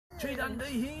G Dundee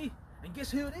here, and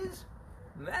guess who it is?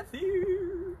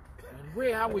 Matthew! And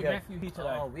where are we, Matthew, here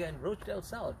today? Oh, we are in Rochedale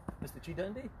South, Mr. G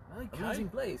Dundee. Okay. Amazing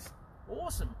place.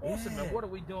 Awesome, awesome. Yeah. And what are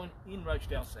we doing in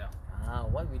Rochedale South?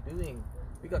 What are we doing?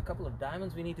 We got a couple of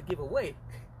diamonds we need to give away.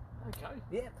 Okay.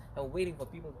 Yeah, and we're waiting for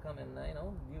people to come and,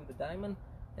 view the diamond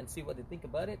and see what they think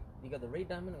about it. You got the red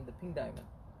diamond and the pink diamond.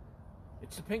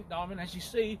 It's the pink diamond, as you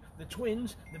see, the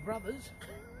twins, the brothers,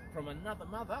 from another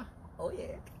mother. Oh,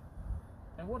 yeah.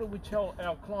 And what do we tell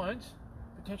our clients,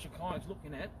 potential clients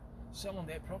looking at selling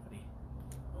their property?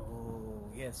 Oh,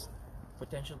 yes.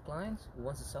 Potential clients who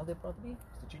wants to sell their property,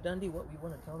 Mr. G Dundee, what we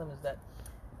want to tell them is that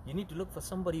you need to look for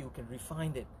somebody who can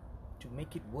refine it to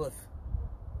make it worth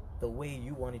the way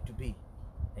you want it to be.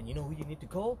 And you know who you need to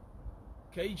call?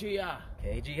 KGR.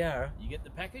 KGR. You get the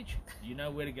package, you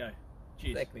know where to go.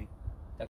 Cheers. Exactly.